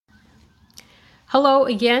Hello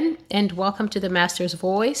again, and welcome to the Master's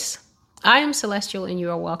Voice. I am Celestial, and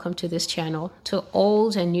you are welcome to this channel. To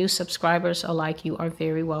old and new subscribers alike, you are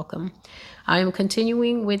very welcome. I am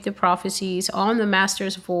continuing with the prophecies on the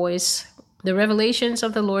Master's Voice, the revelations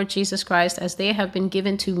of the Lord Jesus Christ as they have been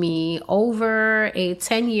given to me over a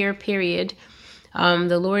 10-year period.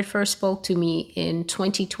 The Lord first spoke to me in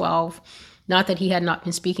 2012. Not that he had not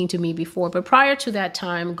been speaking to me before, but prior to that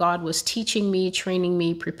time, God was teaching me, training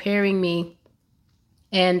me, preparing me,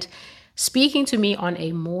 and speaking to me on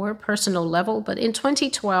a more personal level. But in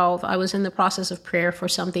 2012, I was in the process of prayer for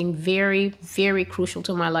something very, very crucial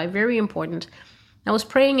to my life, very important. I was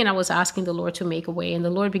praying and I was asking the Lord to make a way. And the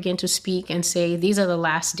Lord began to speak and say, these are the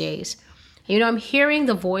last days. I'm hearing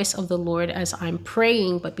the voice of the Lord as I'm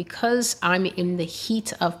praying, but because I'm in the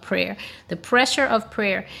heat of prayer, the pressure of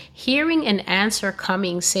prayer, hearing an answer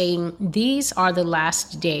coming saying, these are the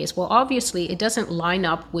last days. Well, obviously, it doesn't line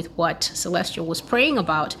up with what Celestial was praying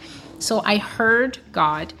about. So I heard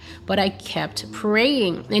God, but I kept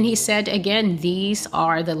praying. And he said again, these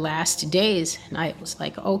are the last days. And I was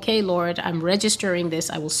like, okay, Lord, I'm registering this.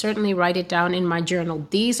 I will certainly write it down in my journal.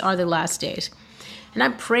 These are the last days. And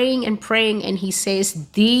I'm praying, and he says,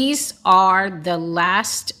 these are the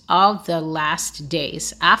last of the last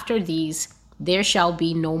days. After these, there shall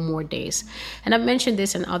be no more days. And I've mentioned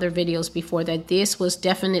this in other videos before, that this was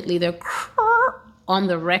definitely the on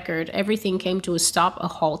the record. Everything came to a stop, a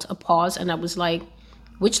halt, a pause. And I was like,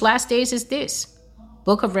 which last days is this?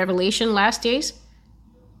 Book of Revelation, last days?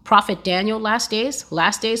 Prophet Daniel, last days?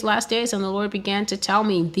 Last days, last days? And the Lord began to tell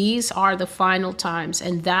me, these are the final times.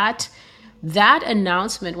 And that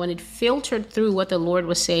announcement, when it filtered through what the Lord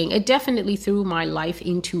was saying, it definitely threw my life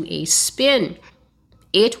into a spin.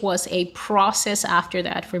 It was a process after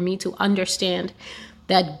that for me to understand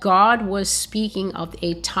that God was speaking of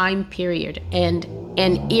a time period and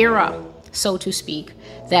an era, so to speak,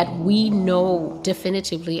 that we know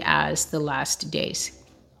definitively as the last days.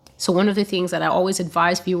 So one of the things that I always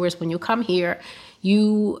advise viewers when you come here,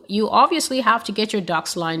 you obviously have to get your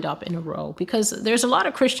ducks lined up in a row, because there's a lot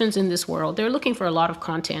of Christians in this world. They're looking for a lot of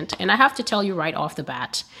content. And I have to tell you right off the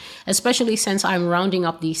bat, especially since I'm rounding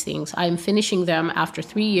up these things, I'm finishing them after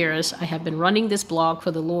 3 years. I have been running this blog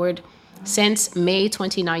for the Lord since May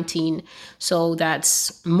 2019. So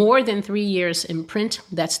that's more than 3 years in print.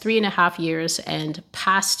 That's 3.5 years, and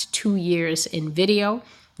past 2 years in video.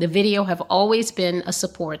 The video have always been a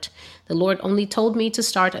support. The Lord only told me to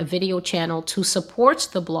start a video channel to support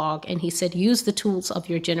the blog. And he said, use the tools of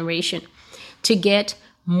your generation to get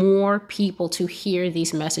more people to hear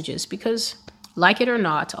these messages. Because like it or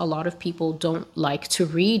not, a lot of people don't like to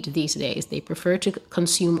read these days. They prefer to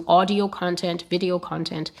consume audio content, video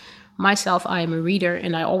content. Myself, I am a reader,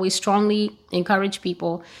 and I always strongly encourage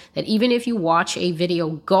people that even if you watch a video,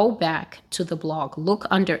 go back to the blog. Look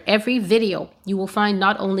under every video. You will find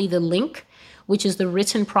not only the link, which is the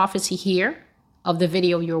written prophecy here of the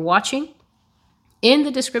video you're watching. In the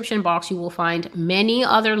description box, you will find many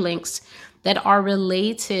other links that are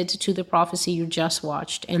related to the prophecy you just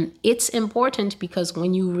watched. And it's important because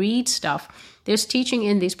when you read stuff, there's teaching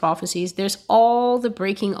in these prophecies. There's all the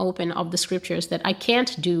breaking open of the scriptures that I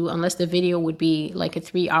can't do unless the video would be like a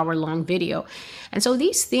 3-hour-long video. And so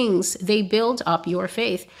these things, they build up your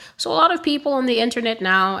faith. So a lot of people on the internet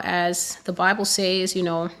now, as the Bible says, in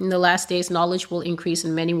the last days, knowledge will increase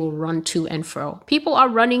and many will run to and fro. People are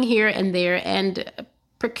running here and there, and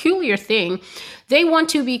peculiar thing, they want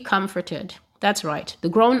to be comforted. That's right. The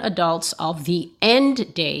grown adults of the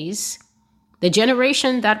end days, the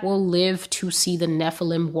generation that will live to see the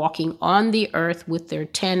Nephilim walking on the earth with their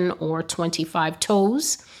 10 or 25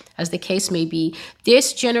 toes, as the case may be.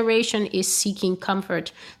 This generation is seeking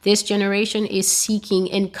comfort. This generation is seeking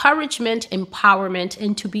encouragement, empowerment,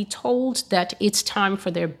 and to be told that it's time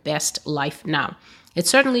for their best life now. It's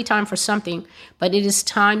certainly time for something, but it is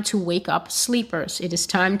time to wake up sleepers. It is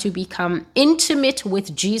time to become intimate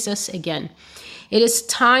with Jesus again. It is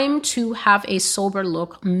time to have a sober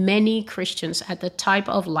look, many Christians, at the type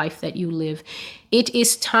of life that you live. It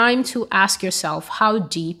is time to ask yourself, how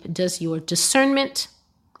deep does your discernment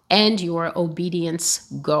and your obedience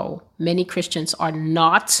go? Many Christians are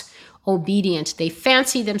not obedient. They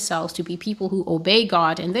fancy themselves to be people who obey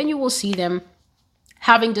God, and then you will see them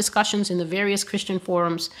having discussions in the various Christian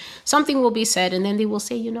forums. Something will be said, and then they will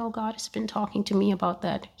say, God has been talking to me about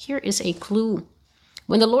that. Here is a clue.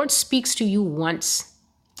 When the Lord speaks to you once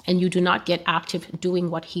and you do not get active doing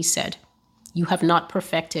what he said, you have not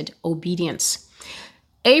perfected obedience.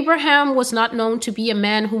 Abraham was not known to be a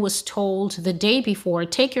man who was told the day before,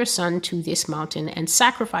 take your son to this mountain and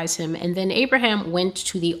sacrifice him. And then Abraham went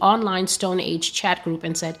to the online Stone Age chat group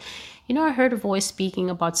and said, I heard a voice speaking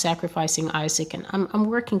about sacrificing Isaac, and I'm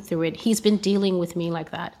working through it. He's been dealing with me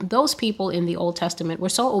like that. Those people in the Old Testament were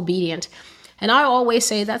so obedient. And I always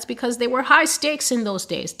say that's because they were high stakes in those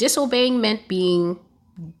days. Disobeying meant being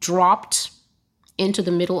dropped into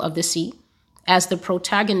the middle of the sea. As the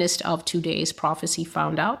protagonist of today's prophecy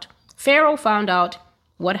found out, Pharaoh found out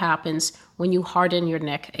what happens when you harden your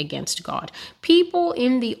neck against God. People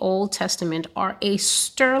in the Old Testament are a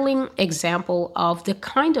sterling example of the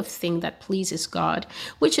kind of thing that pleases God,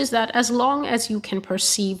 which is that as long as you can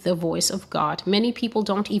perceive the voice of God, many people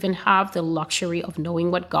don't even have the luxury of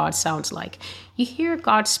knowing what God sounds like. You hear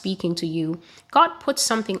God speaking to you. God puts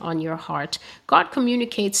something on your heart. God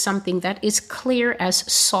communicates something that is clear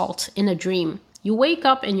as salt in a dream. You wake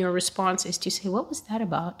up and your response is to say, what was that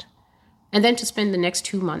about? And then to spend the next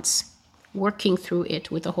 2 months working through it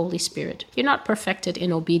with the Holy Spirit. You're not perfected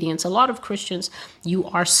in obedience. A lot of Christians, you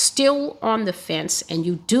are still on the fence and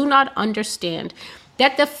you do not understand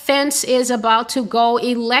that the fence is about to go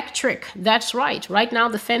electric. That's right. Right now,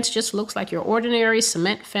 the fence just looks like your ordinary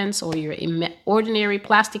cement fence or your ordinary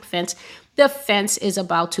plastic fence. The fence is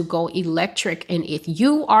about to go electric. And if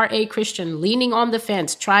you are a Christian leaning on the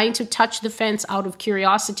fence, trying to touch the fence out of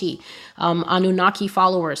curiosity, Anunnaki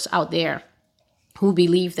followers out there who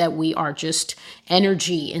believe that we are just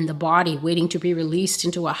energy in the body waiting to be released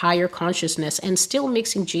into a higher consciousness and still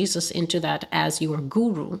mixing Jesus into that as your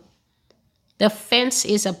guru, the fence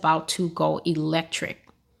is about to go electric.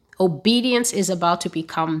 Obedience is about to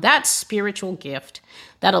become that spiritual gift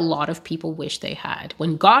that a lot of people wish they had.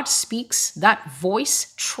 When God speaks, that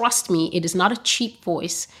voice, trust me, it is not a cheap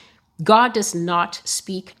voice. God does not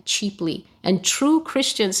speak cheaply. And true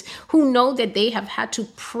Christians who know that they have had to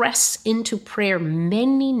press into prayer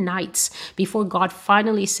many nights before God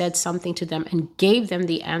finally said something to them and gave them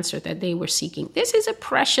the answer that they were seeking. This is a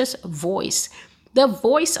precious voice. The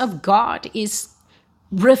voice of God is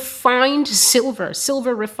refined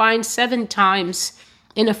silver refined 7 times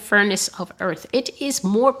in a furnace of earth. It is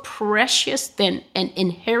more precious than an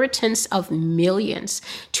inheritance of millions.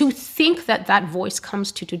 To think that that voice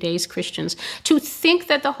comes to today's Christians, to think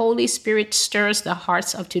that the Holy Spirit stirs the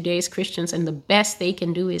hearts of today's Christians, and the best they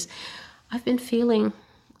can do is, I've been feeling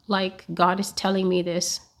like God is telling me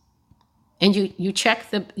this. And you check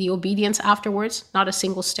the obedience afterwards, not a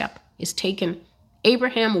single step is taken.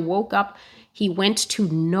 Abraham woke up. He went to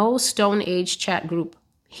no Stone Age chat group.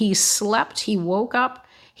 He slept, he woke up.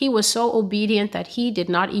 He was so obedient that he did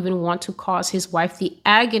not even want to cause his wife the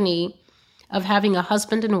agony of having a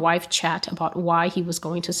husband and wife chat about why he was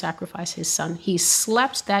going to sacrifice his son. He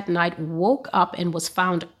slept that night, woke up, and was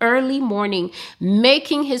found early morning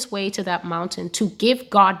making his way to that mountain to give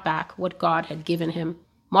God back what God had given him.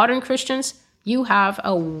 Modern Christians, you have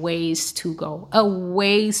a ways to go,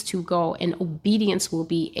 and obedience will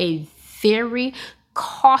be a very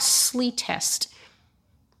costly test.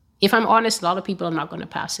 If I'm honest, a lot of people are not going to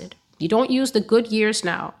pass it. You don't use the good years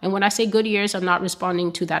now. And when I say good years, I'm not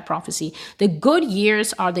responding to that prophecy. The good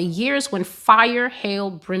years are the years when fire,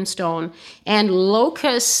 hail, brimstone, and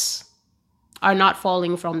locusts are not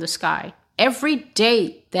falling from the sky. Every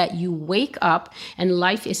day that you wake up and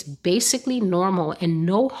life is basically normal and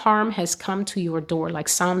no harm has come to your door, like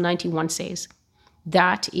Psalm 91 says,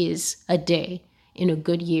 that is a day in a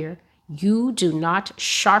good year. You do not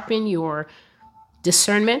sharpen your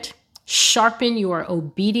discernment, sharpen your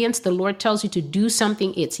obedience. The Lord tells you to do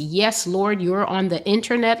something. It's yes, Lord. You're on the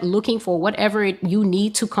internet looking for whatever you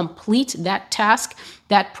need to complete that task,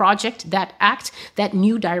 that project, that act, that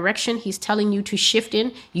new direction He's telling you to shift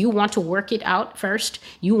in. You want to work it out first.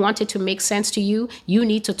 You want it to make sense to you. You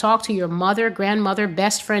need to talk to your mother, grandmother,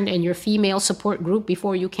 best friend, and your female support group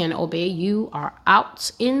before you can obey. You are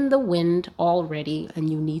out in the wind already,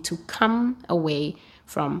 and you need to come away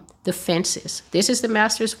from the fences. This is the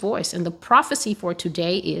Master's voice. And the prophecy for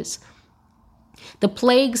today is the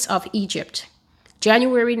plagues of Egypt,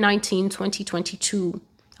 January 19, 2022.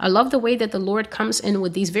 I love the way that the Lord comes in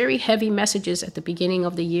with these very heavy messages at the beginning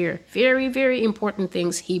of the year. Very, very important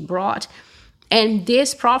things He brought. And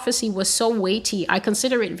this prophecy was so weighty. I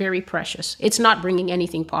consider it very precious. It's not bringing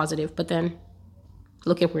anything positive, but then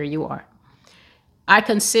look at where you are. I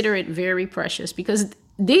consider it very precious because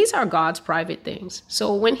these are God's private things.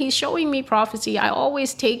 So when He's showing me prophecy, I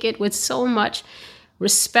always take it with so much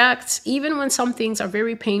respect, even when some things are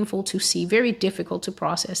very painful to see, very difficult to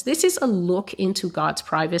process. This is a look into God's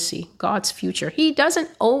privacy, God's future. He doesn't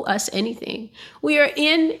owe us anything. We are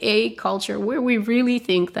in a culture where we really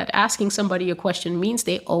think that asking somebody a question means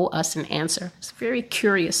they owe us an answer. It's a very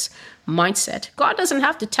curious mindset. God doesn't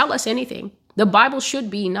have to tell us anything. The Bible should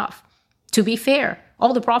be enough. To be fair,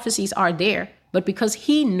 all the prophecies are there. But because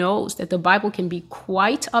he knows that the Bible can be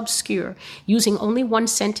quite obscure, using only one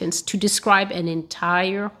sentence to describe an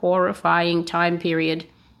entire horrifying time period,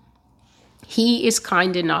 he is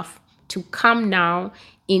kind enough to come now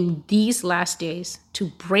in these last days to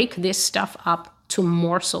break this stuff up to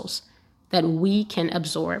morsels that we can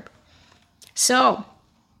absorb. So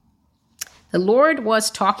the Lord was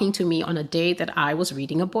talking to me on a day that I was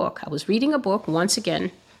reading a book. I was reading a book once again.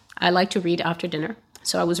 I like to read after dinner.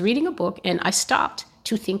 So I was reading a book and I stopped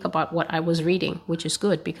to think about what I was reading, which is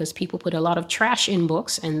good because people put a lot of trash in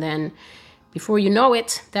books. And then before you know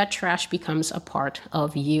it, that trash becomes a part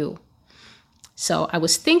of you. So I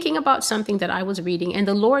was thinking about something that I was reading and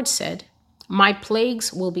the Lord said, my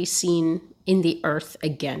plagues will be seen in the earth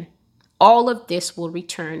again. All of this will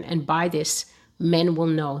return. And by this, men will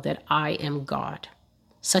know that I am God.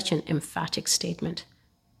 Such an emphatic statement.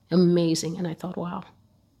 Amazing. And I thought, wow,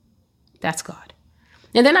 that's God.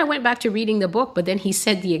 And then I went back to reading the book, but then he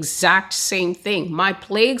said the exact same thing. My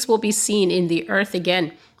plagues will be seen in the earth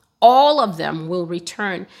again. All of them will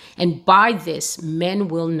return. And by this, men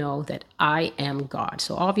will know that I am God.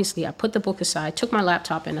 So obviously, I put the book aside, took my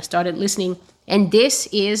laptop, and I started listening. And this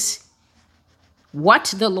is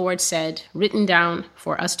what the Lord said, written down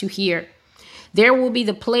for us to hear. There will be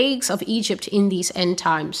the plagues of Egypt in these end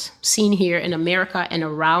times, seen here in America and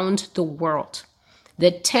around the world. The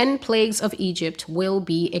 10 plagues of Egypt will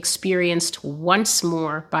be experienced once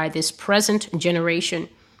more by this present generation.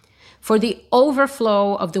 For the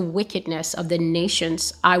overflow of the wickedness of the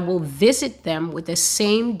nations, I will visit them with the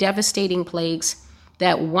same devastating plagues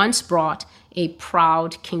that once brought a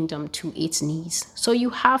proud kingdom to its knees. So you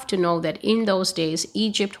have to know that in those days,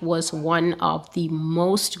 Egypt was one of the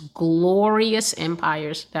most glorious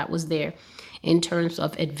empires that was there in terms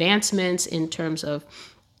of advancements, in terms of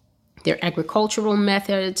their agricultural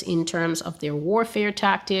methods, in terms of their warfare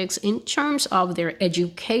tactics, in terms of their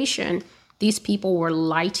education. These people were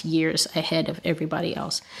light years ahead of everybody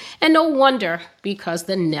else. And no wonder, because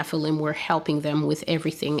the Nephilim were helping them with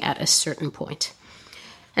everything at a certain point.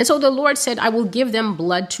 And so the Lord said, I will give them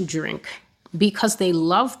blood to drink, because they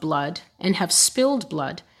love blood and have spilled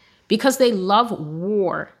blood, because they love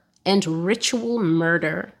war and ritual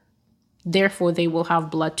murder. Therefore, they will have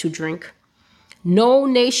blood to drink. No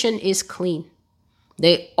nation is clean.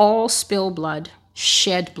 They all spill blood,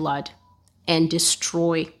 shed blood, and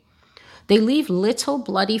destroy. They leave little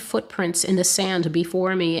bloody footprints in the sand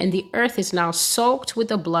before me, and the earth is now soaked with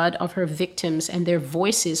the blood of her victims, and their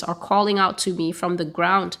voices are calling out to me from the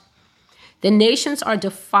ground. The nations are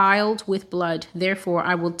defiled with blood. Therefore,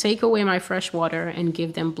 I will take away my fresh water and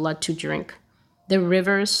give them blood to drink. The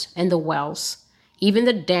rivers and the wells, even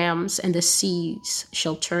the dams and the seas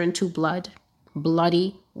shall turn to blood.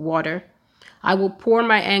 Bloody water. I will pour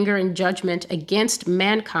my anger and judgment against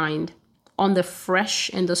mankind on the fresh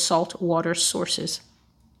and the salt water sources,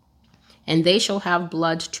 and they shall have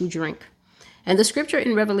blood to drink. And the scripture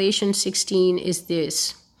in Revelation 16 is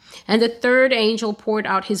this: and the third angel poured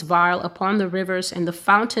out his vial upon the rivers and the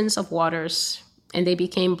fountains of waters, and they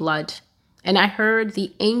became blood. And I heard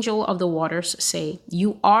the angel of the waters say,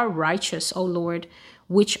 you are righteous, O Lord,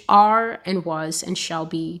 which are and was and shall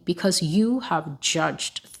be, because you have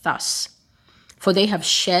judged thus. For they have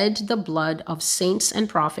shed the blood of saints and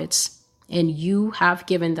prophets, and you have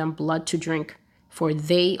given them blood to drink, for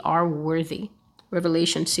they are worthy.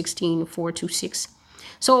 Revelation 16, 4-6.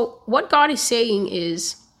 So what God is saying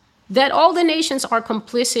is that all the nations are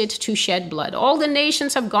complicit to shed blood. All the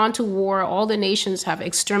nations have gone to war. All the nations have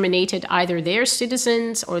exterminated either their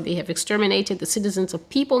citizens, or they have exterminated the citizens of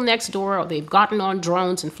people next door, or they've gotten on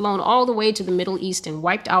drones and flown all the way to the Middle East and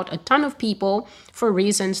wiped out a ton of people for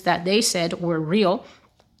reasons that they said were real.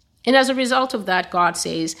 And as a result of that, God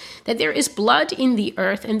says that there is blood in the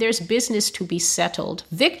earth and there's business to be settled.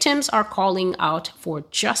 Victims are calling out for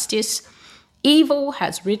justice. Evil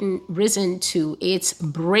has risen to its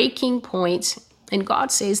breaking point, and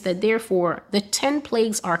God says that therefore the 10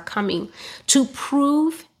 plagues are coming to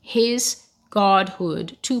prove his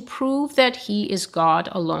godhood, to prove that he is God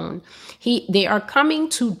alone. They are coming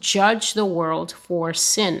to judge the world for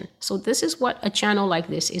sin. So this is what a channel like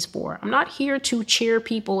this is for. I'm not here to cheer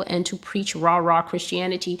people and to preach rah-rah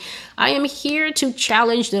Christianity. I am here to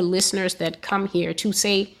challenge the listeners that come here to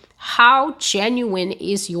say, How genuine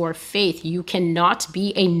is your faith? You cannot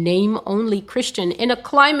be a name-only Christian in a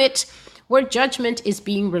climate where judgment is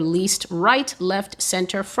being released right, left,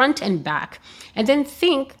 center, front, and back, and then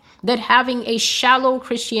think that having a shallow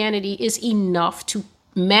Christianity is enough to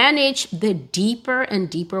manage the deeper and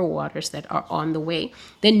deeper waters that are on the way.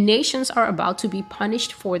 The nations are about to be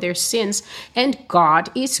punished for their sins, and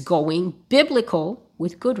God is going biblical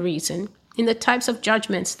with good reason in the types of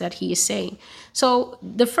judgments that he is saying. So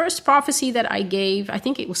the first prophecy that I gave, I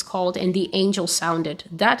think it was called "And the Angel Sounded,"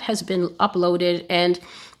 that has been uploaded, and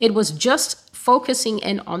it was just focusing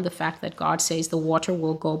in on the fact that God says the water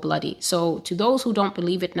will go bloody. So to those who don't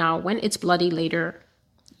believe it now, when it's bloody later,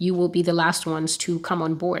 you will be the last ones to come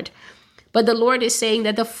on board. But the Lord is saying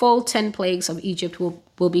that the full 10 plagues of Egypt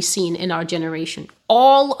will be seen in our generation.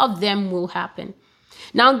 All of them will happen.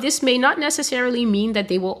 Now, this may not necessarily mean that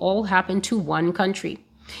they will all happen to one country.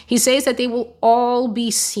 He says that they will all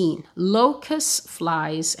be seen. Locusts,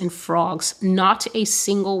 flies, and frogs, not a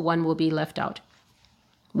single one will be left out.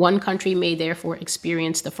 One country may therefore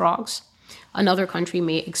experience the frogs. Another country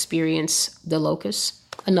may experience the locusts.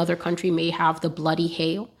 Another country may have the bloody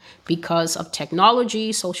hail. Because of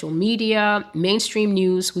technology, social media, mainstream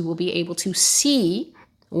news, we will be able to see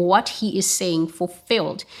what he is saying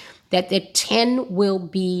fulfilled. That the 10 will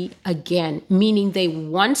be again, meaning they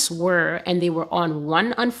once were, and they were on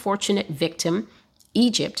one unfortunate victim,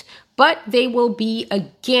 Egypt, but they will be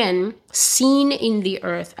again seen in the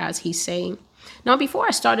earth, as he's saying. Now, before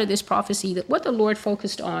I started this prophecy, what the Lord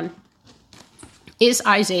focused on is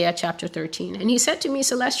Isaiah chapter 13. And he said to me,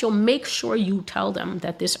 Celestial, make sure you tell them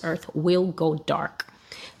that this earth will go dark.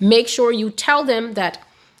 Make sure you tell them that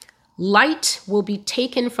light will be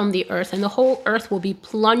taken from the earth and the whole earth will be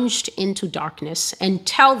plunged into darkness, and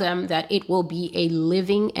tell them that it will be a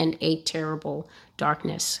living and a terrible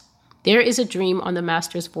darkness. There is a dream on the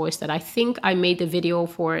Master's Voice that I think I made the video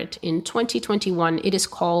for it in 2021. It is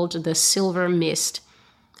called The Silver Mist.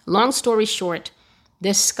 Long story short,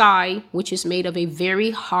 the sky, which is made of a very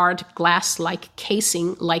hard glass-like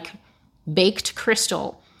casing, like baked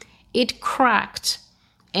crystal, it cracked,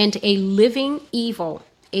 and a living evil,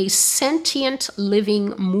 a sentient,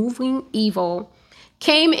 living, moving evil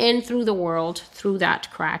came in through the world, through that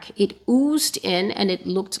crack. It oozed in, and it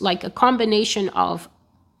looked like a combination of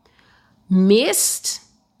mist,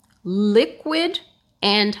 liquid,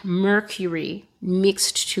 and mercury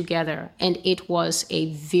mixed together. And it was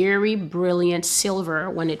a very brilliant silver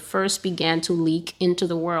when it first began to leak into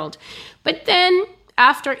the world. But then,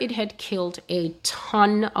 after it had killed a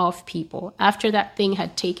ton of people, after that thing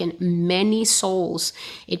had taken many souls,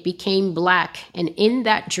 it became black. And in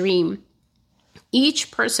that dream, each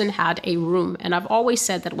person had a room. And I've always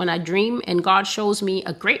said that when I dream and God shows me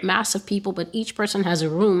a great mass of people, but each person has a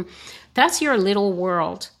room, that's your little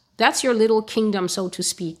world. That's your little kingdom, so to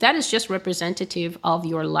speak. That is just representative of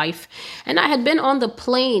your life. And I had been on the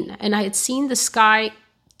plane and I had seen the sky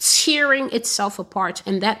tearing itself apart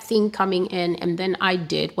and that thing coming in. And then I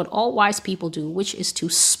did what all wise people do, which is to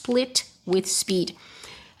split with speed.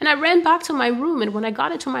 And I ran back to my room. And when I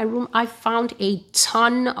got into my room, I found a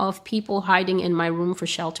ton of people hiding in my room for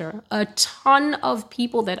shelter. A ton of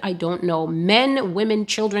people that I don't know. Men, women,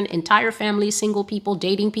 children, entire families, single people,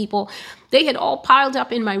 dating people. They had all piled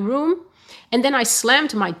up in my room. And then I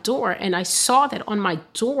slammed my door and I saw that on my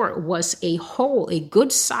door was a hole, a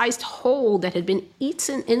good-sized hole that had been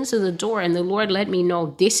eaten into the door. And the Lord let me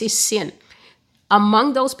know this is sin.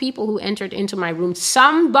 Among those people who entered into my room,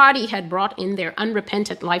 somebody had brought in their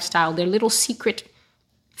unrepentant lifestyle, their little secret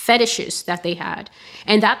fetishes that they had.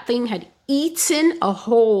 And that thing had eaten a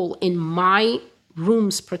hole in my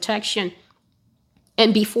room's protection.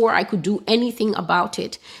 And before I could do anything about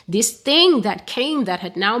it, this thing that came that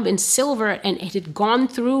had now been silver and it had gone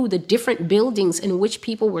through the different buildings in which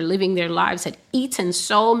people were living their lives, had eaten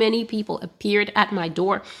so many people, appeared at my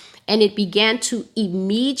door. And it began to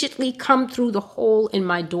immediately come through the hole in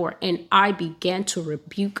my door. And I began to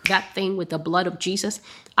rebuke that thing with the blood of Jesus.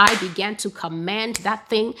 I began to command that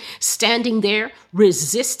thing, standing there,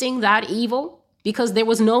 resisting that evil. Because there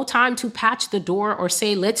was no time to patch the door or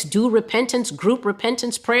say, let's do repentance, group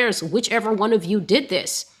repentance prayers, whichever one of you did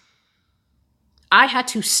this. I had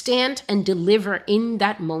to stand and deliver in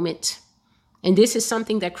that moment. And this is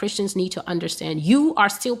something that Christians need to understand. You are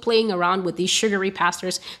still playing around with these sugary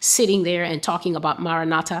pastors sitting there and talking about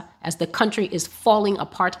Maranatha as the country is falling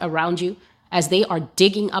apart around you, as they are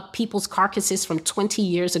digging up people's carcasses from 20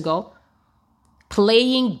 years ago,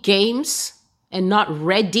 playing games and not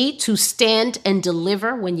ready to stand and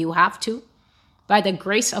deliver when you have to. By the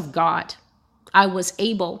grace of God, I was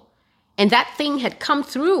able. And that thing had come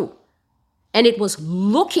through. and it was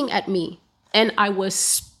looking at me, and I was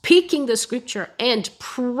speaking the scripture and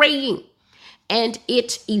praying, and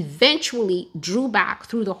it eventually drew back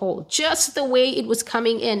through the hole. Just the way it was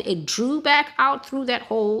coming in, it drew back out through that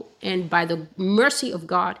hole, and by the mercy of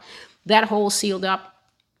God, that hole sealed up.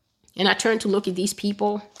 And I turned to look at these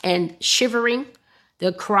people, and shivering,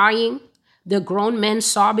 the crying, the grown men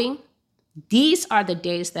sobbing. These are the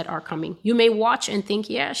days that are coming. You may watch and think,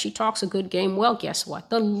 yeah, she talks a good game. Well, guess what?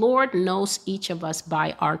 The Lord knows each of us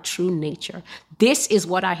by our true nature. This is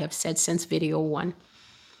what I have said since video 1.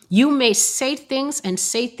 You may say things,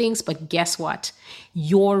 but guess what?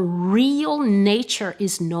 Your real nature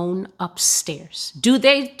is known upstairs. Do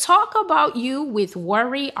they talk about you with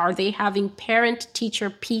worry? Are they having parent-teacher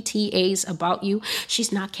PTAs about you?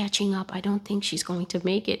 She's not catching up. I don't think she's going to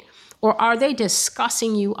make it. Or are they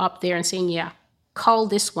discussing you up there and saying, yeah, call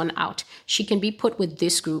this one out. She can be put with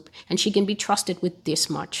this group, and she can be trusted with this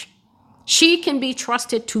much. She can be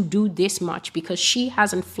trusted to do this much because she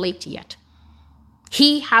hasn't flaked yet.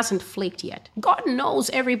 He hasn't flaked yet. God knows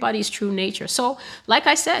everybody's true nature. So, like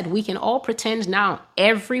I said, we can all pretend now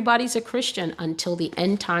everybody's a Christian until the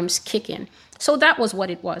end times kick in. So that was what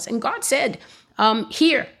it was. And God said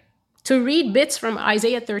here to read bits from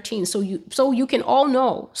Isaiah 13 so you can all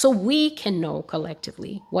know, so we can know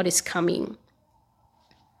collectively what is coming.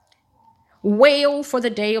 Wail, for the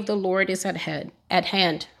day of the Lord is at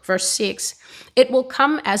hand. Verse 6, it will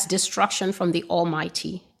come as destruction from the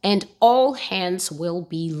Almighty, and all hands will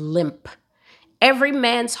be limp. Every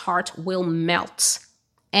man's heart will melt,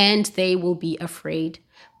 and they will be afraid.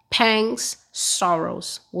 Pangs,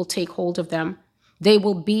 sorrows will take hold of them. They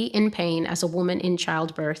will be in pain as a woman in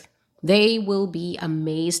childbirth. They will be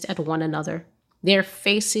amazed at one another. Their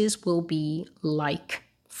faces will be like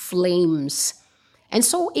flames. And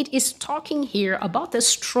so it is talking here about the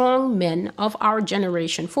strong men of our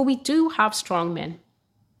generation, for we do have strong men.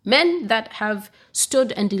 Men that have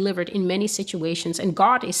stood and delivered in many situations. And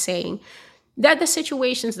God is saying that the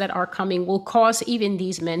situations that are coming will cause even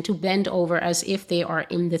these men to bend over as if they are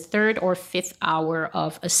in the 3rd or 5th hour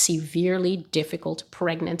of a severely difficult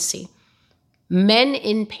pregnancy. Men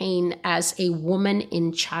in pain as a woman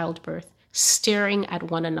in childbirth, staring at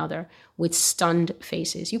one another with stunned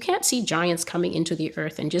faces. You can't see giants coming into the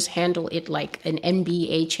earth and just handle it like an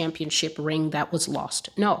NBA championship ring that was lost.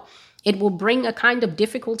 No. It will bring a kind of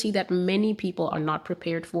difficulty that many people are not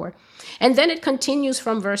prepared for. And then it continues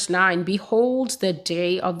from verse 9. Behold, the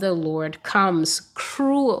day of the Lord comes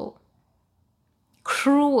cruel.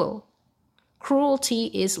 Cruel. Cruelty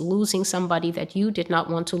is losing somebody that you did not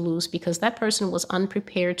want to lose because that person was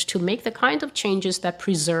unprepared to make the kind of changes that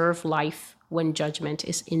preserve life when judgment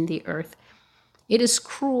is in the earth. It is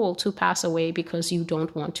cruel to pass away because you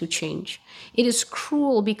don't want to change. It is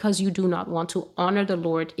cruel because you do not want to honor the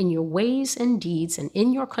Lord in your ways and deeds and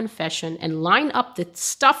in your confession and line up the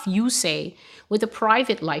stuff you say with the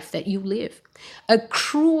private life that you live. A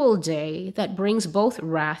cruel day that brings both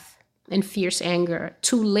wrath and fierce anger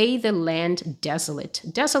to lay the land desolate.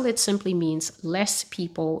 Desolate simply means less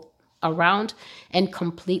people around and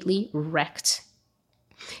completely wrecked.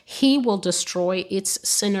 He will destroy its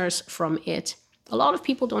sinners from it. A lot of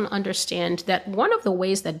people don't understand that one of the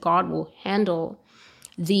ways that God will handle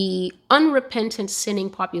the unrepentant sinning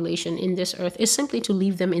population in this earth is simply to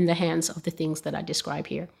leave them in the hands of the things that I describe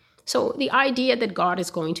here. So the idea that God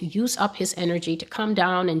is going to use up his energy to come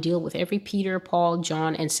down and deal with every Peter, Paul,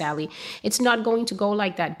 John, and Sally, it's not going to go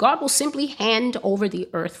like that. God will simply hand over the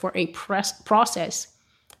earth for a process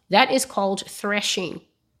that is called threshing.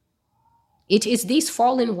 It is these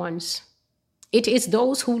fallen ones. It is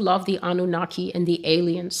those who love the Anunnaki and the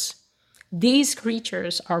aliens. These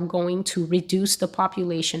creatures are going to reduce the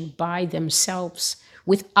population by themselves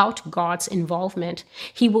without God's involvement.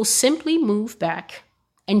 He will simply move back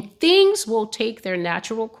and things will take their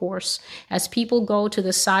natural course as people go to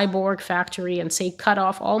the cyborg factory and say, cut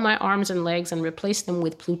off all my arms and legs and replace them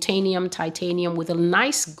with plutonium, titanium with a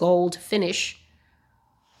nice gold finish.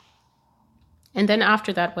 And then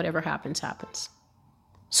after that, whatever happens, happens.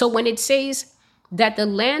 So when it says that the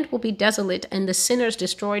land will be desolate and the sinners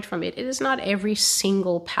destroyed from it, it is not every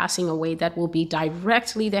single passing away that will be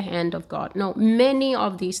directly the hand of God. No, many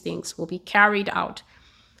of these things will be carried out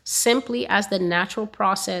simply as the natural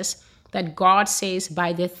process that God says,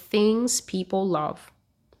 by the things people love,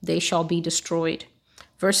 they shall be destroyed.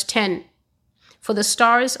 Verse 10, for the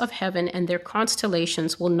stars of heaven and their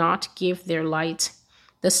constellations will not give their light.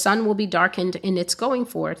 The sun will be darkened in its going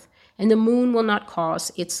forth, and the moon will not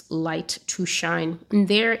cause its light to shine. And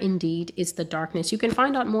there indeed is the darkness. You can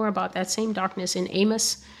find out more about that same darkness in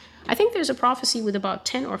Amos I think there's a prophecy with about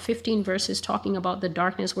 10 or 15 verses talking about the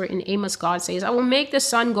darkness, where in Amos God says, I will make the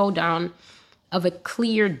sun go down of a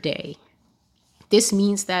clear day. This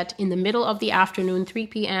means that in the middle of the afternoon, 3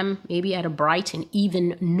 p.m., maybe at a bright and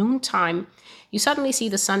even noontime, you suddenly see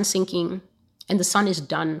the sun sinking and the sun is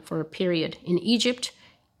done for a period. In Egypt,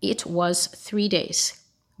 it was 3 days,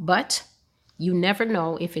 but you never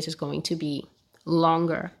know if it is going to be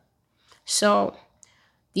longer. So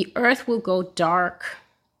the earth will go dark,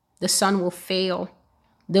 the sun will fail,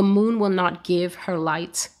 the moon will not give her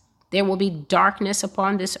light. There will be darkness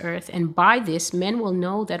upon this earth, and by this men will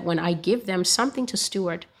know that when I give them something to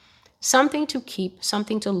steward, something to keep,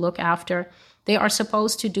 something to look after, they are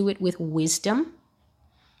supposed to do it with wisdom,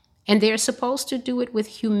 and they are supposed to do it with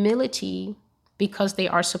humility, because they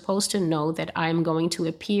are supposed to know that I am going to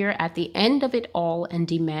appear at the end of it all and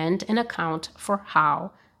demand an account for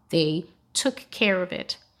how they took care of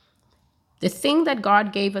it. The thing that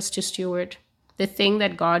God gave us to steward, the thing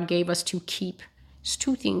that God gave us to keep, is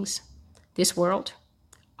two things: this world,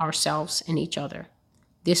 ourselves, and each other.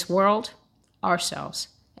 This world, ourselves,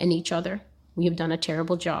 and each other. We have done a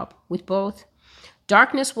terrible job with both.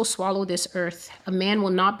 Darkness will swallow this earth. A man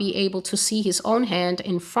will not be able to see his own hand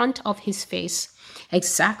in front of his face,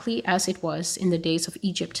 exactly as it was in the days of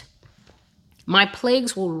Egypt. My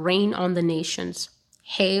plagues will rain on the nations: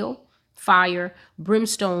 hail, fire,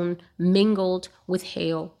 brimstone mingled with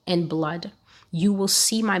hail and blood. You will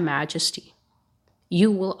see my majesty. You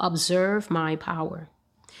will observe my power.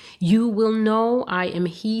 You will know I am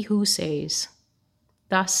he who says,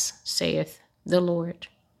 thus saith the Lord.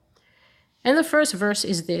 And the first verse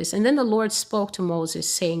is this: And then the Lord spoke to Moses,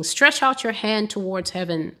 saying, Stretch out your hand towards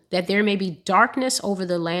heaven, that there may be darkness over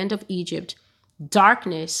the land of Egypt,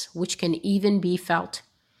 darkness which can even be felt.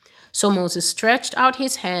 So Moses stretched out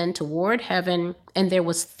his hand toward heaven, and there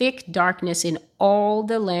was thick darkness in all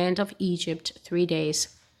the land of Egypt 3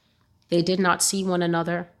 days. They did not see one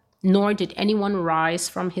another, nor did anyone rise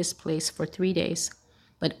from his place for 3 days.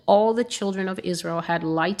 But all the children of Israel had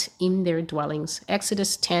light in their dwellings.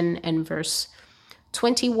 Exodus 10 and verse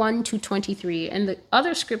 21 to 23. And the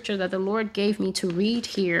other scripture that the Lord gave me to read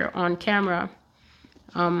here on camera,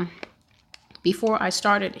 before I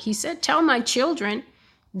started, he said, tell my children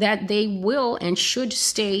that they will and should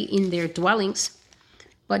stay in their dwellings,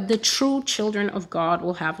 but the true children of God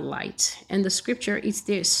will have light. And the scripture is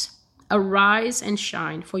this: Arise and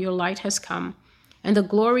shine, for your light has come, and the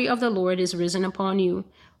glory of the Lord is risen upon you.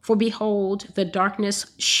 For behold, the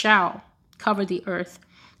darkness shall cover the earth,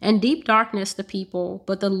 and deep darkness the people,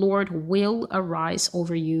 but the Lord will arise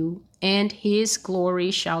over you, and his glory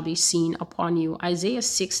shall be seen upon you. Isaiah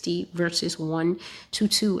 60 verses 1 to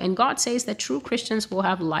 2. And God says that true Christians will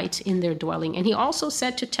have light in their dwelling. And he also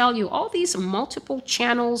said to tell you all these multiple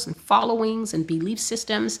channels and followings and belief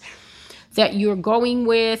systems that you're going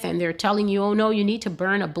with, and they're telling you, oh no, you need to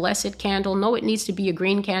burn a blessed candle. No, it needs to be a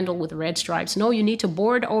green candle with red stripes. No, you need to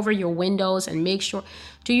board over your windows and make sure.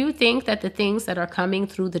 Do you think that the things that are coming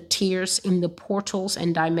through the tiers in the portals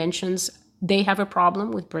and dimensions, they have a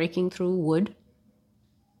problem with breaking through wood?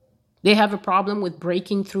 They have a problem with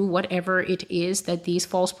breaking through whatever it is that these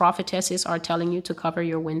false prophetesses are telling you to cover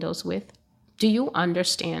your windows with? Do you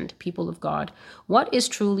understand, people of God, what is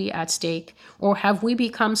truly at stake? Or have we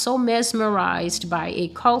become so mesmerized by a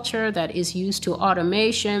culture that is used to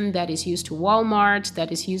automation, that is used to Walmart,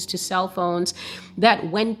 that is used to cell phones,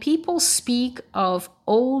 that when people speak of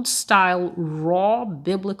old style, raw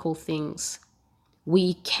biblical things,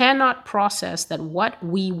 we cannot process that what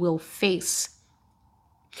we will face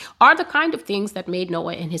are the kind of things that made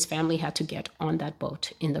Noah and his family had to get on that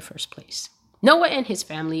boat in the first place. Noah and his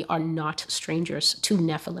family are not strangers to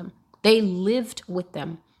Nephilim. They lived with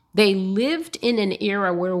them. They lived in an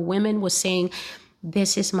era where women were saying,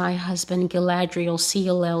 this is my husband, Galadriel,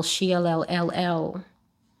 CLL, SheLL.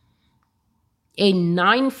 A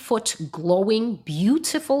 9-foot glowing,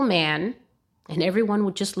 beautiful man. And everyone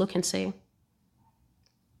would just look and say,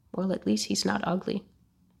 well, at least he's not ugly.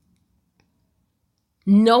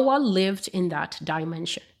 Noah lived in that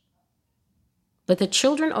dimension. But the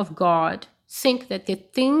children of God think that the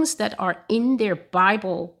things that are in their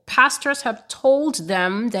Bible, pastors have told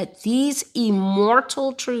them that these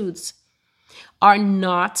immortal truths are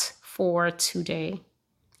not for today.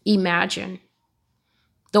 Imagine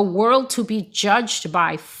the world to be judged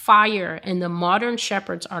by fire, and the modern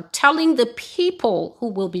shepherds are telling the people who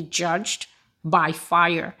will be judged by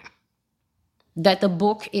fire that the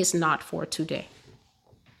book is not for today.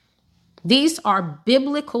 These are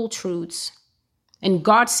biblical truths. And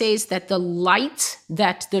God says that the light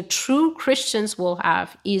that the true Christians will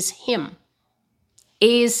have is Him.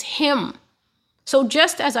 Is Him. So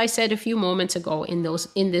just as I said a few moments ago in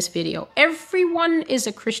this video, everyone is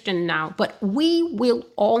a Christian now, but we will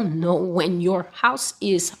all know when your house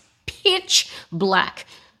is pitch black.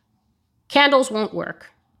 Candles won't work.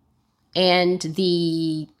 And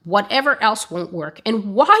the whatever else won't work.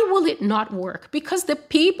 And why will it not work? Because the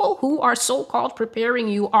people who are so-called preparing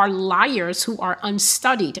you are liars who are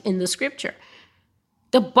unstudied in the scripture.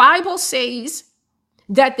 The Bible says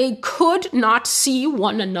that they could not see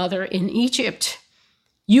one another in Egypt.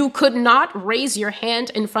 You could not raise your hand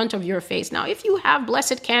in front of your face. Now, if you have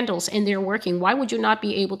blessed candles and they're working, why would you not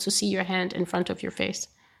be able to see your hand in front of your face?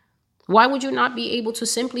 Why would you not be able to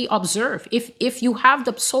simply observe? If you have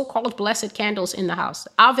the so-called blessed candles in the house,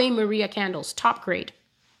 Ave Maria candles, top grade,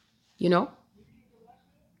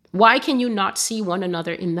 why can you not see one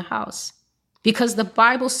another in the house? Because the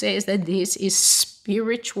Bible says that this is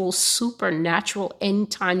spiritual, supernatural,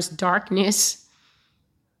 end times darkness.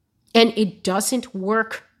 And it doesn't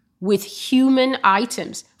work with human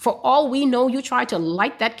items. For all we know, you try to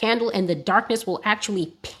light that candle and the darkness will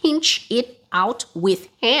actually pinch it out with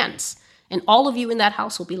hands. And all of you in that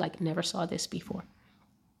house will be like, never saw this before.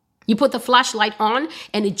 You put the flashlight on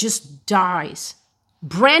and it just dies.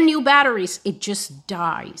 Brand new batteries, it just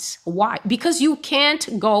dies. Why? Because you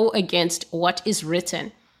can't go against what is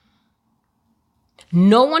written.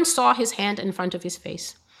 No one saw his hand in front of his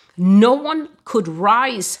face. No one could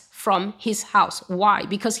rise from his house. Why?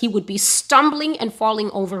 Because he would be stumbling and falling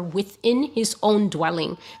over within his own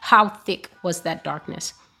dwelling. How thick was that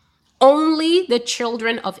darkness? Only the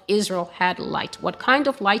children of Israel had light. What kind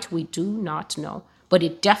of light, we do not know, but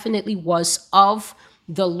it definitely was of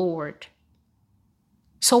the Lord.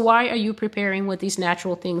 So why are you preparing with these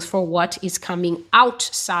natural things for what is coming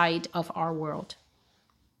outside of our world?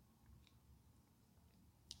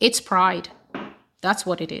 It's pride. That's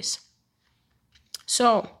what it is.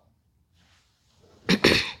 So,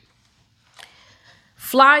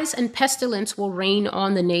 flies and pestilence will reign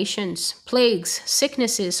on the nations. Plagues,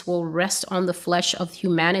 sicknesses will rest on the flesh of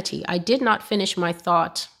humanity. I did not finish my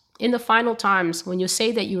thought. In the final times, when you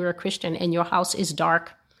say that you are a Christian and your house is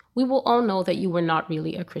dark, we will all know that you were not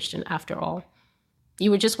really a Christian after all.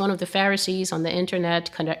 You were just one of the Pharisees on the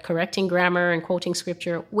internet correcting grammar and quoting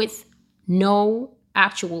scripture with no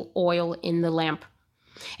actual oil in the lamp.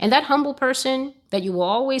 And that humble person that you were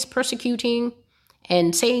always persecuting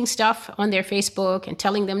and saying stuff on their Facebook and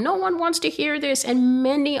telling them no one wants to hear this, and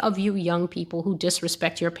many of you young people who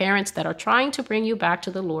disrespect your parents that are trying to bring you back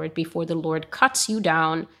to the Lord before the Lord cuts you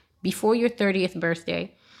down before your 30th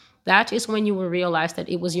birthday, that is when you will realize that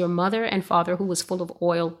it was your mother and father who was full of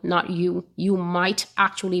oil, not you. You might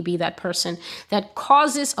actually be that person that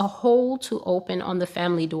causes a hole to open on the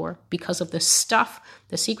family door because of the stuff,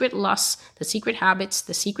 the secret lusts, the secret habits,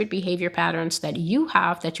 the secret behavior patterns that you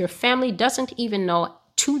have that your family doesn't even know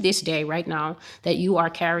to this day right now that you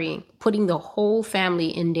are carrying, putting the whole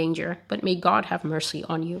family in danger. But may God have mercy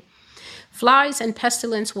on you. Flies and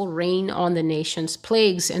pestilence will reign on the nations,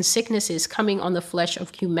 plagues and sicknesses coming on the flesh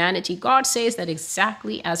of humanity. God says that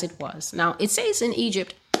exactly as it was. Now, it says in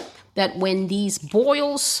Egypt that when these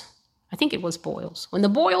boils, I think it was boils, when the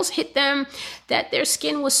boils hit them, that their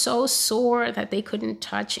skin was so sore that they couldn't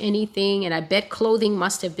touch anything. And I bet clothing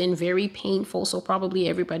must have been very painful. So probably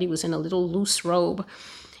everybody was in a little loose robe.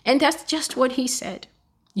 And that's just what he said.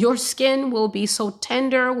 Your skin will be so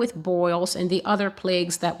tender with boils and the other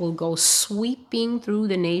plagues that will go sweeping through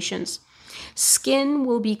the nations. Skin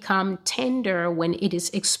will become tender when it is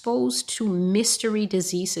exposed to mystery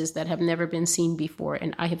diseases that have never been seen before.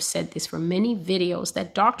 And I have said this for many videos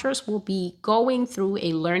that doctors will be going through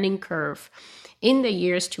a learning curve in the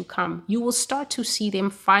years to come. You will start to see them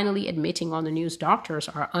finally admitting on the news doctors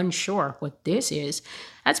are unsure what this is.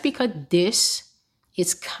 That's because this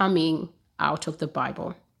is coming out of the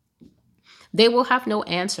Bible. They will have no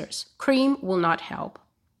answers. Cream will not help.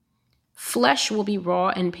 Flesh will be raw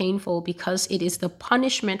and painful because it is the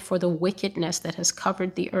punishment for the wickedness that has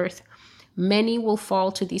covered the earth. Many will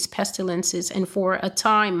fall to these pestilences, and for a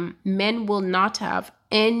time, men will not have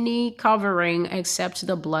any covering except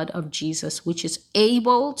the blood of Jesus, which is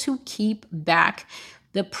able to keep back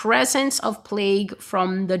the presence of plague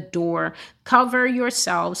from the door. Cover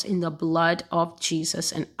yourselves in the blood of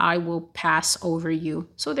Jesus, and I will pass over you.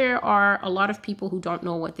 So there are a lot of people who don't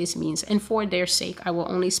know what this means, and for their sake, I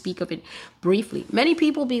will only speak of it briefly. Many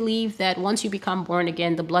people believe that once you become born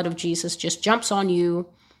again, the blood of Jesus just jumps on you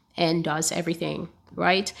and does everything,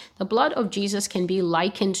 right? The blood of Jesus can be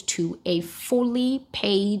likened to a fully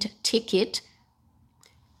paid ticket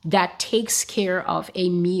that takes care of a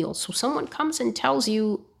meal. So someone comes and tells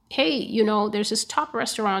you hey, there's this top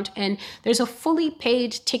restaurant and there's a fully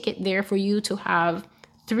paid ticket there for you to have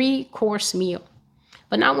 3-course meal.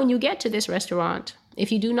 But now when you get to this restaurant,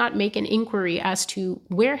 if you do not make an inquiry as to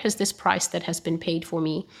where has this price that has been paid for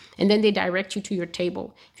me, and then they direct you to your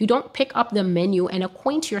table, if you don't pick up the menu and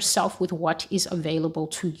acquaint yourself with what is available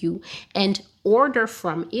to you and order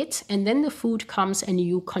from it, and then the food comes and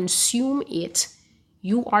you consume it,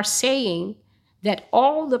 you are saying that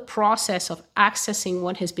all the process of accessing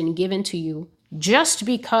what has been given to you, just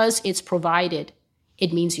because it's provided,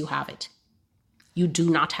 it means you have it. You do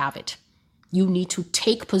not have it. You need to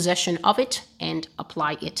take possession of it and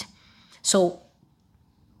apply it. So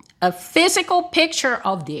a physical picture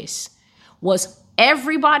of this was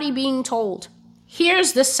everybody being told,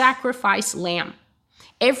 here's the sacrifice lamb.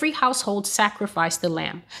 Every household sacrificed the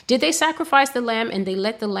lamb. Did they sacrifice the lamb and they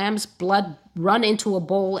let the lamb's blood run into a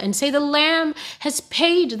bowl and say, the lamb has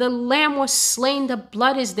paid, the lamb was slain, the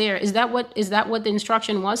blood is there? Is that what the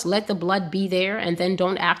instruction was? Let the blood be there and then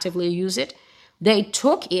don't actively use it. They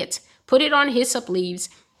took it, put it on hyssop leaves,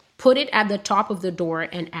 put it at the top of the door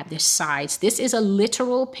and at the sides. This is a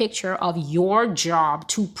literal picture of your job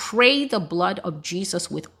to pray the blood of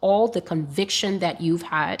Jesus with all the conviction that you've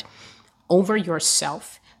had over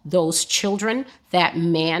yourself, those children, that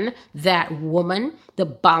man, that woman, the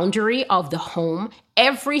boundary of the home,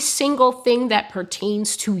 every single thing that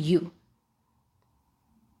pertains to you.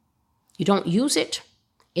 You don't use it,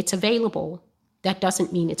 it's available. That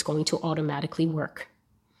doesn't mean it's going to automatically work.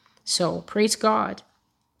 So praise God.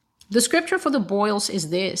 The scripture for the boils is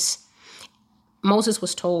this. Moses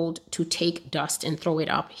was told to take dust and throw it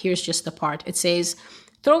up. Here's just the part. It says,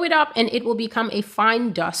 throw it up and it will become a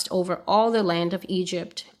fine dust over all the land of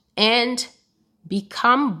Egypt and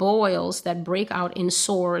become boils that break out in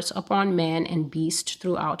sores upon man and beast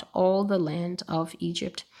throughout all the land of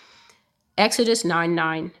Egypt. Exodus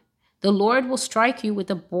 9:9. The Lord will strike you with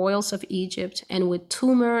the boils of Egypt and with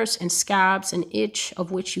tumors and scabs and itch of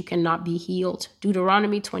which you cannot be healed.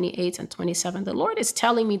 Deuteronomy 28:27. The Lord is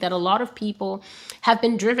telling me that a lot of people have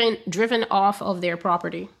been driven off of their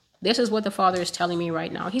property. This is what the Father is telling me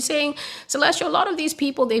right now. He's saying, Celestial, a lot of these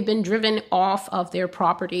people, they've been driven off of their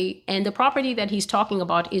property. And the property that he's talking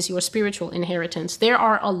about is your spiritual inheritance. There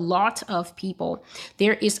are a lot of people.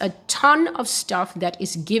 There is a ton of stuff that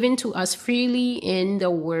is given to us freely in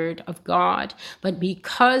the Word of God. But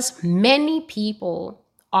because many people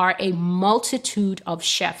are a multitude of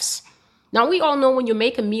chefs. Now, we all know when you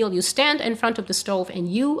make a meal, you stand in front of the stove and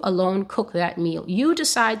you alone cook that meal. You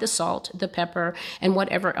decide the salt, the pepper, and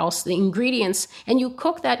whatever else, the ingredients, and you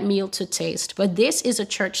cook that meal to taste. But this is a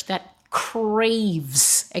church that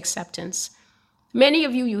craves acceptance. Many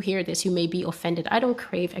of you hear this, you may be offended. I don't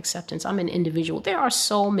crave acceptance. I'm an individual. There are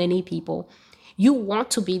so many people. You want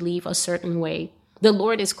to believe a certain way. The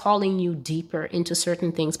Lord is calling you deeper into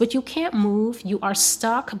certain things, but you can't move. You are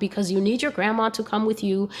stuck because you need your grandma to come with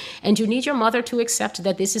you and you need your mother to accept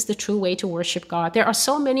that this is the true way to worship God. There are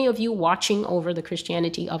so many of you watching over the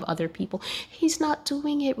Christianity of other people. He's not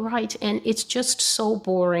doing it right. And it's just so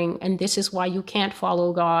boring. And this is why you can't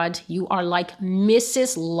follow God. You are like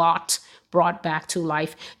Mrs. Lot brought back to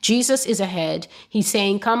life. Jesus is ahead. He's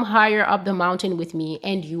saying, come higher up the mountain with me.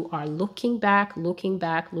 And you are looking back, looking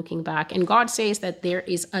back, looking back. And God says that there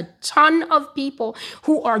is a ton of people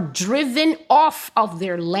who are driven off of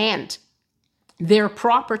their land, their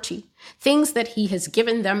property, things that he has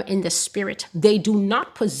given them in the spirit. They do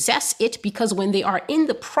not possess it because when they are in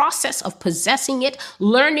the process of possessing it,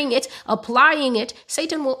 learning it, applying it,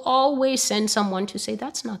 Satan will always send someone to say,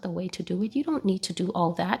 that's not the way to do it. You don't need to do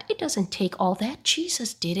all that. It doesn't take all that.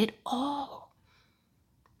 Jesus did it all.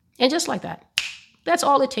 And just like that, that's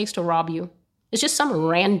all it takes to rob you. It's just some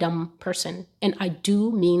random person. And I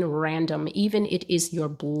do mean random, even it is your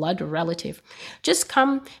blood relative. Just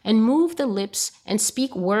come and move the lips and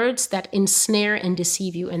speak words that ensnare and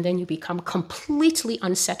deceive you. And then you become completely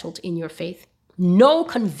unsettled in your faith. No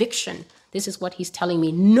conviction. This is what he's telling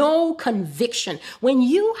me. No conviction. When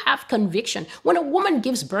you have conviction, when a woman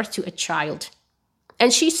gives birth to a child,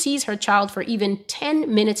 and she sees her child for even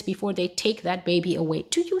 10 minutes before they take that baby away,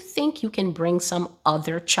 do you think you can bring some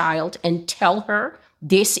other child and tell her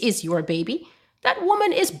this is your baby? That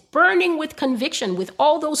woman is burning with conviction with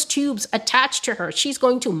all those tubes attached to her. She's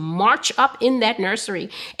going to march up in that nursery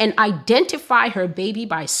and identify her baby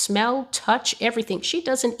by smell, touch, everything. She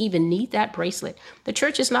doesn't even need that bracelet. The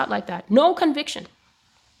church is not like that. No conviction.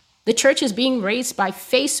 The church is being raised by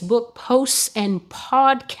Facebook posts and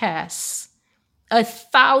podcasts.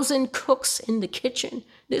 1,000 cooks in the kitchen.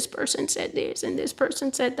 This person said this and this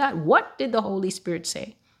person said that. What did the Holy Spirit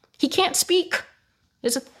say? He can't speak.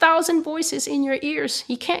 There's 1,000 voices in your ears.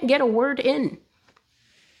 He can't get a word in.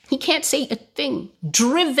 He can't say a thing.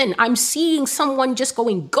 Driven. I'm seeing someone just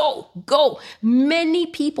going, go, go. Many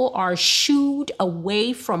people are shooed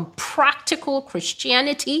away from practical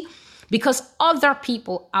Christianity because other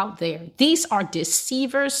people out there, these are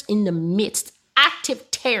deceivers in the midst,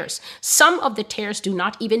 active tares. Some of the tares do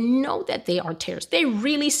not even know that they are tares. They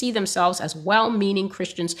really see themselves as well-meaning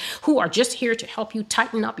Christians who are just here to help you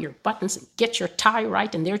tighten up your buttons and get your tie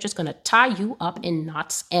right, and they're just going to tie you up in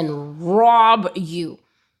knots and rob you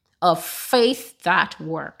of faith that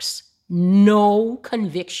works. No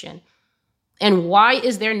conviction. And why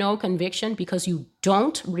is there no conviction? Because you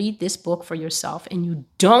don't read this book for yourself and you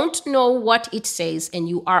don't know what it says, and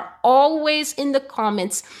you are always in the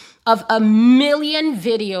comments of a million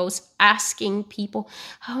videos asking people,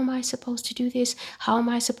 how am I supposed to do this? How am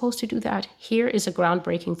I supposed to do that? Here is a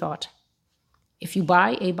groundbreaking thought. If you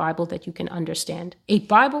buy a Bible that you can understand, a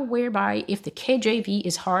Bible whereby if the KJV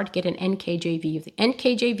is hard, get an NKJV. If the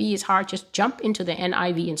NKJV is hard, just jump into the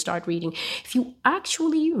NIV and start reading. If you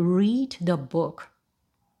actually read the book,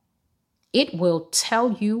 it will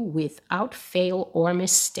tell you without fail or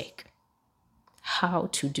mistake how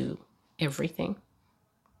to do everything.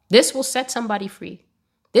 This will set somebody free.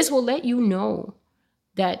 This will let you know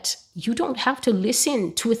that you don't have to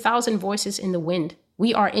listen to 1,000 voices in the wind.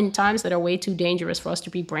 We are in times that are way too dangerous for us to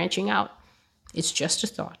be branching out. It's just a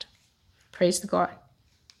thought. Praise the God.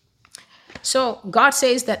 So God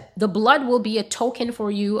says that the blood will be a token for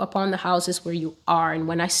you upon the houses where you are. And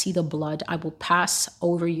when I see the blood, I will pass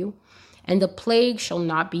over you. And the plague shall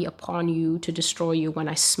not be upon you to destroy you when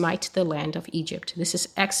I smite the land of Egypt. This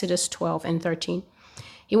is Exodus 12 and 13.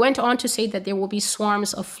 He went on to say that there will be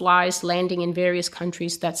swarms of flies landing in various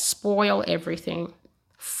countries that spoil everything.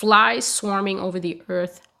 Flies swarming over the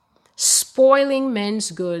earth, spoiling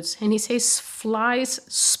men's goods. And he says flies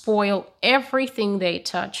spoil everything they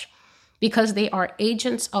touch because they are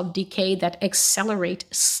agents of decay that accelerate,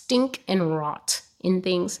 stink, and rot in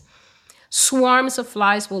things. Swarms of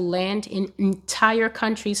flies will land in entire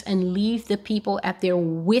countries and leave the people at their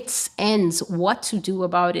wits' ends what to do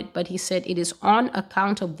about it. But he said it is on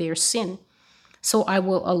account of their sin. So I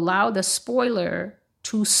will allow the spoiler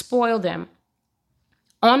to spoil them.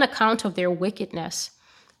 On account of their wickedness,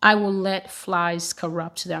 I will let flies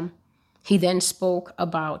corrupt them. He then spoke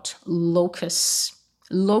about locusts.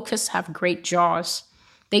 Locusts have great jaws.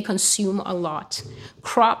 They consume a lot.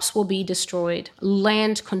 Crops will be destroyed,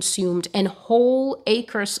 land consumed, and whole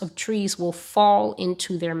acres of trees will fall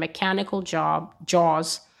into their mechanical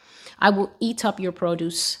jaws. I will eat up your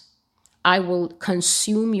produce. I will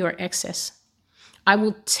consume your excess. I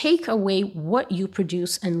will take away what you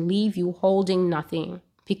produce and leave you holding nothing,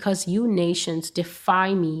 because you nations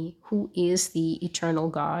defy me, who is the eternal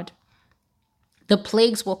God. The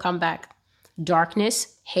plagues will come back.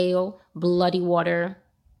 Darkness, hail, bloody water,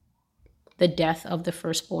 the death of the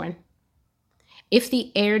firstborn. If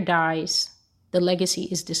the heir dies, the legacy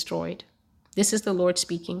is destroyed. This is the Lord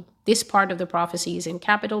speaking. This part of the prophecy is in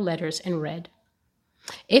capital letters and red.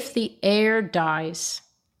 If the heir dies,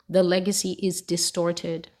 the legacy is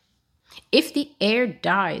distorted. If the heir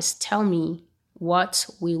dies, tell me, what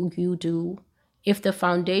will you do? If the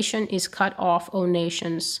foundation is cut off, O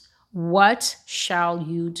nations, what shall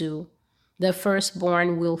you do? The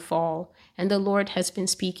firstborn will fall. And the Lord has been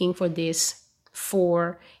speaking for this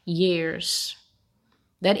for years.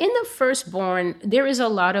 That in the firstborn, there is a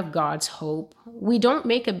lot of God's hope. We don't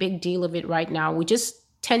make a big deal of it right now. We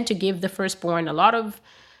just tend to give the firstborn a lot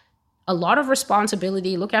of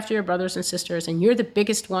responsibility. Look after your brothers and sisters, and you're the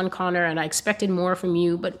biggest one, Connor, and I expected more from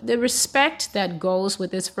you. But the respect that goes with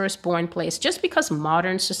this firstborn place, just because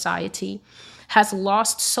modern society has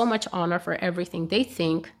lost so much honor for everything, they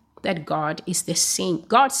think that God is the same.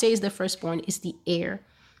 God says the firstborn is the heir.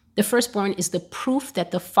 The firstborn is the proof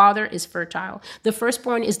that the father is fertile. The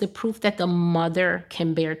firstborn is the proof that the mother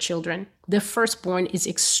can bear children. The firstborn is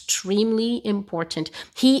extremely important.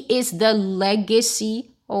 He is the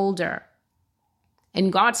legacy holder.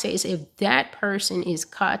 And God says if that person is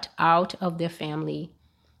cut out of the family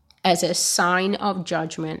as a sign of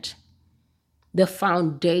judgment, the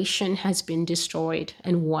foundation has been destroyed.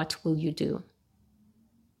 And what will you do?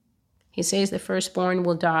 He says the firstborn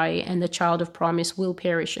will die and the child of promise will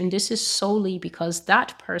perish. And this is solely because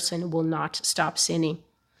that person will not stop sinning.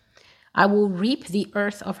 I will reap the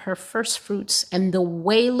earth of her first fruits, and the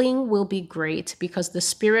wailing will be great, because the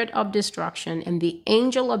spirit of destruction and the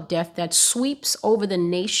angel of death that sweeps over the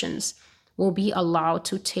nations will be allowed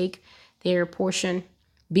to take their portion.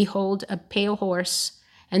 Behold, a pale horse,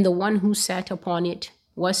 and the one who sat upon it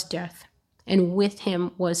was death, and with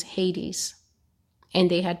him was Hades. and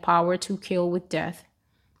they had power to kill with death,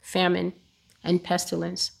 famine, and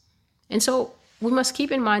pestilence. And so we must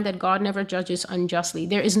keep in mind that God never judges unjustly.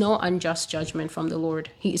 There is no unjust judgment from the Lord.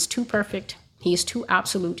 He is too perfect. He is too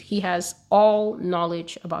absolute. He has all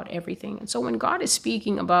knowledge about everything. And so when God is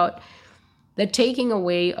speaking about the taking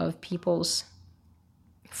away of people's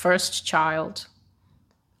first child,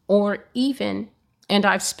 or even, and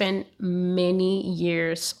I've spent many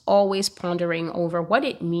years always pondering over what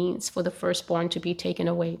it means for the firstborn to be taken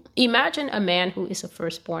away. Imagine a man who is a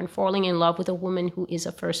firstborn falling in love with a woman who is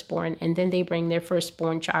a firstborn, and then they bring their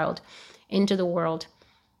firstborn child into the world.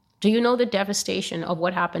 Do you know the devastation of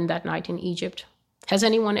what happened that night in Egypt? Has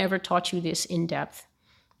anyone ever taught you this in depth?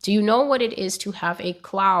 Do you know what it is to have a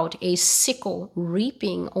cloud, a sickle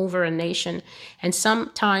reaping over a nation? And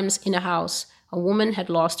sometimes in a house, a woman had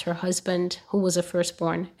lost her husband, who was a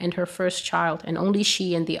firstborn, and her first child, and only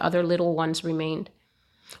she and the other little ones remained.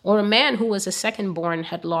 Or a man who was a secondborn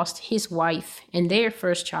had lost his wife and their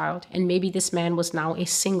first child, and maybe this man was now a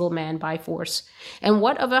single man by force. And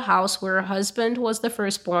what of a house where a husband was the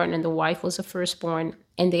firstborn and the wife was a firstborn,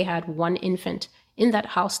 and they had one infant? In that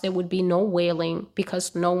house, there would be no wailing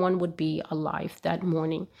because no one would be alive that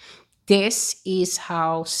morning. This is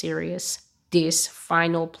how serious this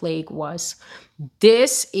final plague was.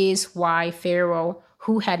 This is why Pharaoh,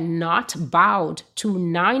 who had not bowed to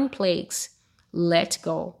 9 plagues, let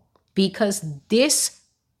go, because this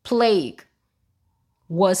plague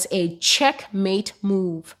was a checkmate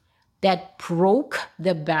move that broke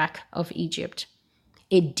the back of Egypt.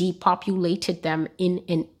 It depopulated them in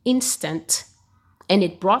an instant, and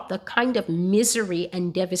it brought the kind of misery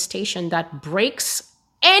and devastation that breaks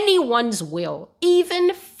anyone's will,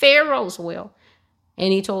 even Pharaoh's will.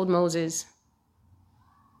 And he told Moses,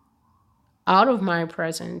 out of my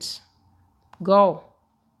presence, go.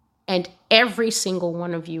 And every single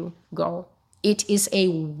one of you go. It is a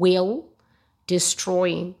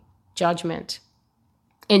will-destroying judgment.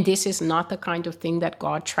 And this is not the kind of thing that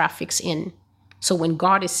God traffics in. So when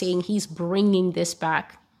God is saying he's bringing this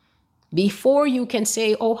back, before you can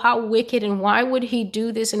say, oh, how wicked, and why would he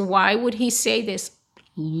do this, and why would he say this?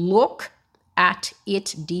 Look at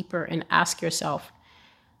it deeper and ask yourself,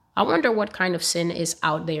 I wonder what kind of sin is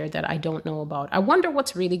out there that I don't know about. I wonder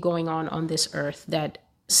what's really going on this earth that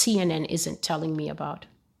CNN isn't telling me about.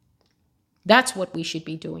 That's what we should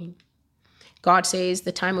be doing. God says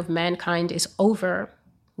the time of mankind is over.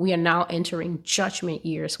 We are now entering judgment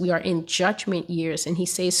years. We are in judgment years. And he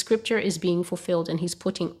says scripture is being fulfilled and he's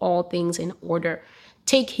putting all things in order.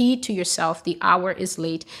 Take heed to yourself. The hour is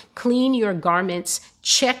late. Clean your garments.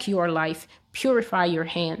 Check your life. Purify your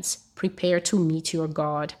hands. Prepare to meet your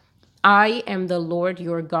God. I am the Lord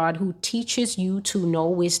your God who teaches you to know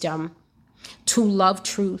wisdom, to love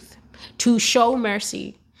truth, to show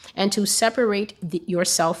mercy, and to separate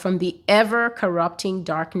yourself from the ever-corrupting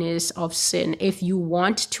darkness of sin. If you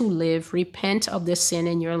want to live, repent of the sin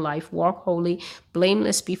in your life. Walk holy,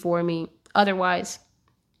 blameless before me. Otherwise,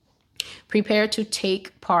 prepare to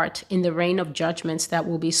take part in the reign of judgments that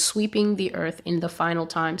will be sweeping the earth in the final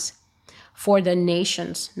times. For the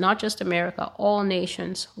nations, not just America, all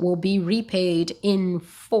nations will be repaid in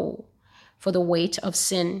full for the weight of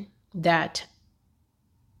sin that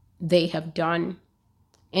they have done.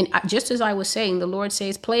 And just as I was saying, the Lord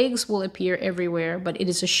says plagues will appear everywhere, but it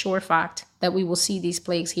is a sure fact that we will see these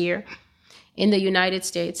plagues here in the United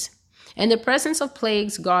States. And the presence of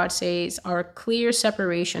plagues, God says, are a clear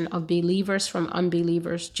separation of believers from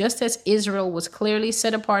unbelievers, just as Israel was clearly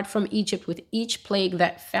set apart from Egypt with each plague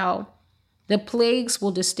that fell. The plagues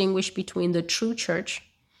will distinguish between the true church,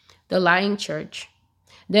 the lying church,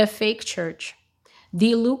 the fake church,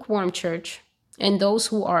 the lukewarm church, and those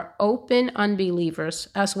who are open unbelievers,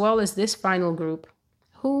 as well as this final group,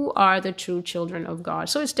 who are the true children of God.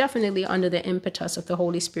 So it's definitely under the impetus of the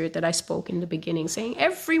Holy Spirit that I spoke in the beginning, saying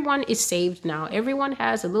everyone is saved now. Everyone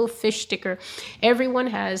has a little fish sticker. Everyone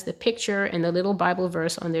has the picture and the little Bible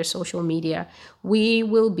verse on their social media. We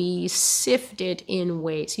will be sifted in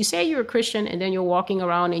ways. You say you're a Christian and then you're walking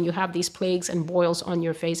around and you have these plagues and boils on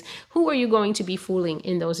your face. Who are you going to be fooling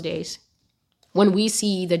in those days? When we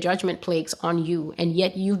see the judgment plagues on you, and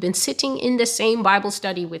yet you've been sitting in the same Bible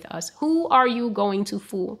study with us, who are you going to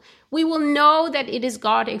fool? We will know that it is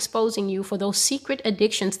God exposing you for those secret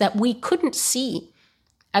addictions that we couldn't see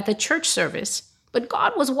at the church service, but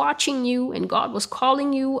God was watching you and God was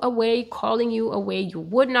calling you away. You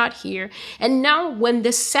would not hear. And now when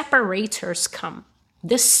the separators come,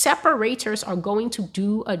 the separators are going to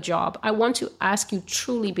do a job. I want to ask you,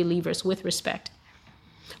 truly believers, with respect,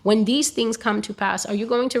 when these things come to pass, are you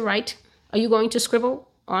going to write? Are you going to scribble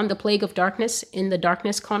on the plague of darkness in the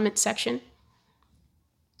darkness comment section?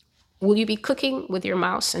 Will you be cooking with your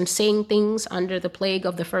mouse and saying things under the plague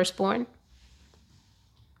of the firstborn?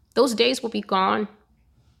 Those days will be gone.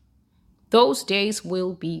 Those days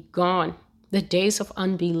will be gone. The days of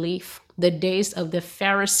unbelief, the days of the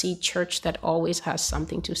Pharisee church that always has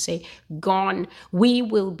something to say, gone. We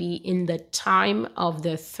will be in the time of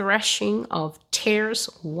the threshing of tares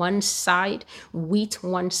one side, wheat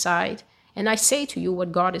one side. And I say to you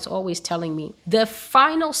what God is always telling me. The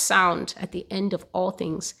final sound at the end of all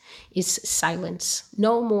things is silence.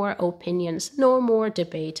 No more opinions, no more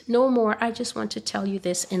debate, no more, I just want to tell you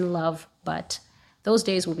this in love, but those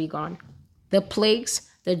days will be gone. The plagues,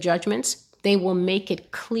 the judgments, they will make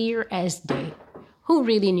it clear as day. Who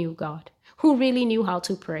really knew God? Who really knew how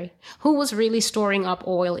to pray? Who was really storing up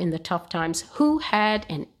oil in the tough times? Who had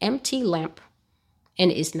an empty lamp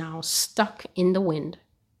and is now stuck in the wind?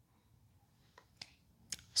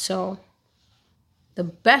 So the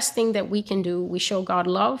best thing that we can do, we show God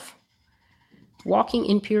love, walking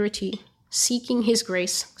in purity, seeking his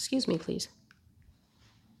grace,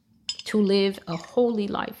 to live a holy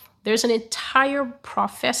life. There's an entire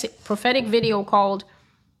prophetic video called,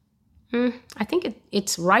 I think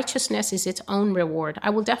it's Righteousness is Its Own Reward. I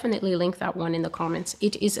will definitely link that one in the comments.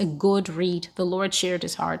 It is a good read. The Lord shared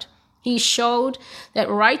his heart. He showed that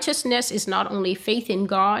righteousness is not only faith in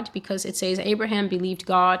God, because it says Abraham believed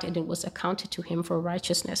God and it was accounted to him for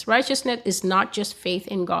righteousness. Righteousness is not just faith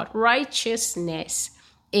in God. Righteousness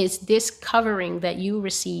is this covering that you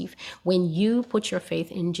receive when you put your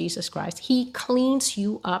faith in Jesus Christ. He cleans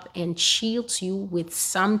you up and shields you with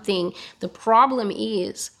something. The problem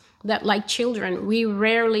is that, like children, we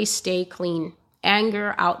rarely stay clean.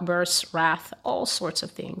 Anger, outbursts, wrath, all sorts of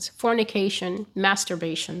things. Fornication,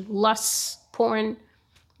 masturbation, lust, porn,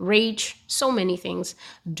 rage, so many things.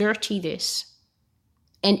 Dirty this.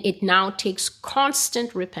 And it now takes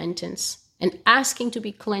constant repentance and asking to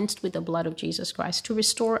be cleansed with the blood of Jesus Christ to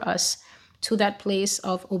restore us to that place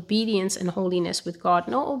of obedience and holiness with God.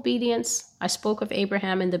 No obedience. I spoke of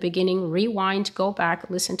Abraham in the beginning. Rewind, go back,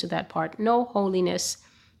 listen to that part. No holiness.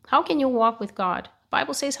 How can you walk with God?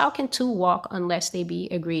 Bible says, how can two walk unless they be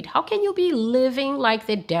agreed? How can you be living like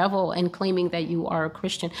the devil and claiming that you are a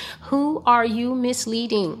Christian? Who are you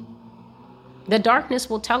misleading? The darkness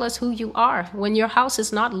will tell us who you are. When your house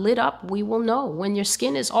is not lit up, we will know. When your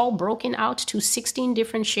skin is all broken out to 16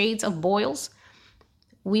 different shades of boils,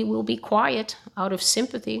 we will be quiet out of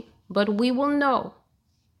sympathy, but we will know.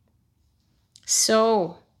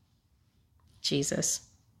 So, Jesus,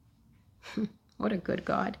 what a good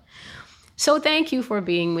God. So thank you for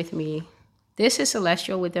being with me. This is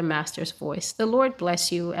Celestial with the Master's Voice. The Lord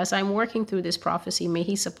bless you. As I'm working through this prophecy, may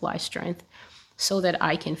he supply strength so that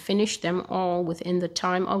I can finish them all within the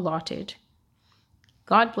time allotted.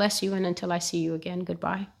 God bless you, and until I see you again,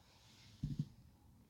 goodbye.